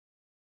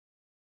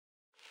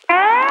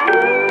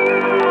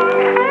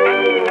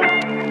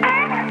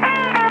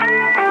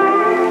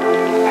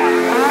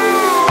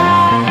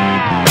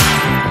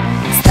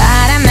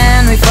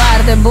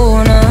foarte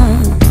bună.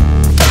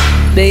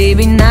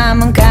 Baby, n-am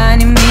mâncat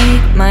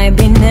nimic mai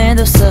bine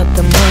de o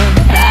săptămână.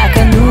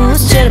 Dacă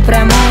nu-ți cer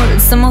prea mult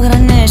să mă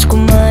hrănești cu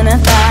mâna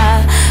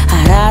ta,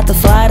 arată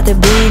foarte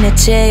bine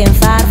ce-i în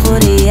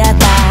farfuria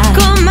ta.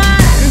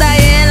 Comanda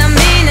e la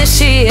mine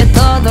și e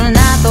totul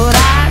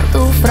natural.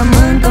 Tu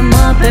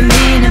frământă-mă pe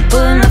mine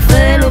până la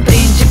felul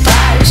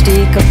principal.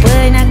 Știi că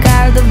pâinea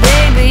caldă,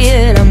 baby,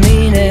 e la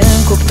mine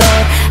în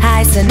cuptor.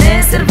 Hai să ne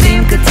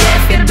servim cât e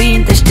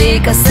fierbinte, știi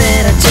că se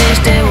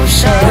răcește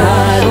ușor.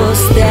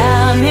 Dragostea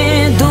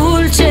mi-e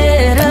dulce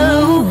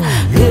rău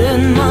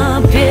când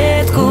mă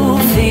pierd cu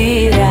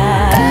firea.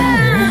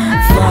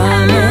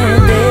 Foame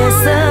de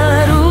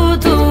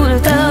sărutul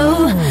tău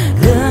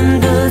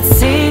când îți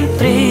simt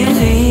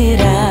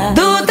privirea.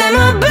 Du-te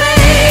mă,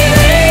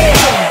 baby,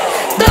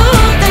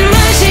 du-te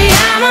mă și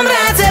ia-mă în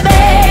brațe,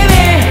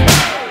 baby.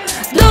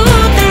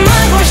 Du-te mă,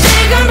 cum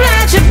știi că-mi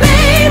place,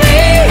 baby.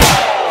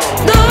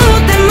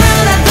 Du-te mă,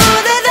 dar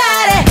du-te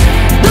tare.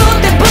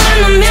 Du-te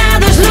până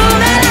mi-aduci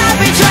lumea la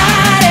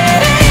picioare,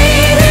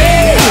 baby.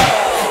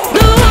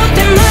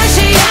 Du-te mă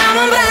și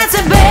ia-mă în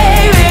brațe,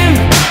 baby.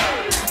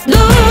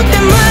 Du-te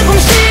mă, cum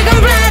știi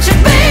că-mi place,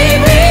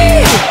 baby.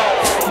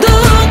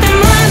 Du-te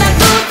mă, dar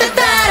du-te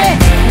tare.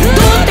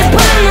 Du-te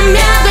până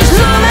mi-aduci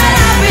lumea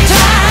la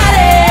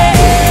picioare.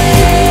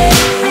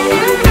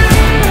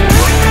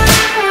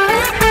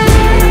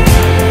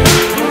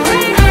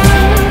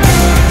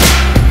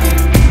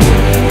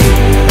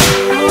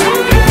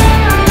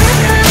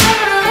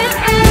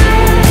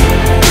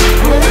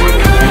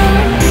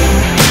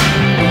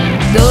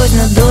 Duci,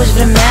 nu duci,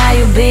 vremea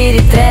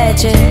iubirii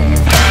trece.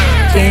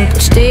 Timpul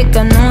știi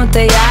că nu te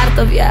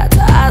iartă,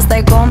 viața asta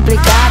e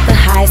complicată.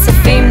 Hai să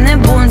fim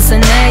nebuni, să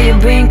ne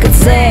iubim cât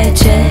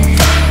 10.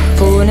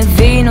 Pune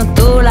vinul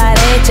tu la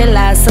rece,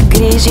 lasă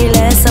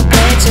grijile să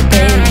plece,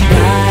 baby.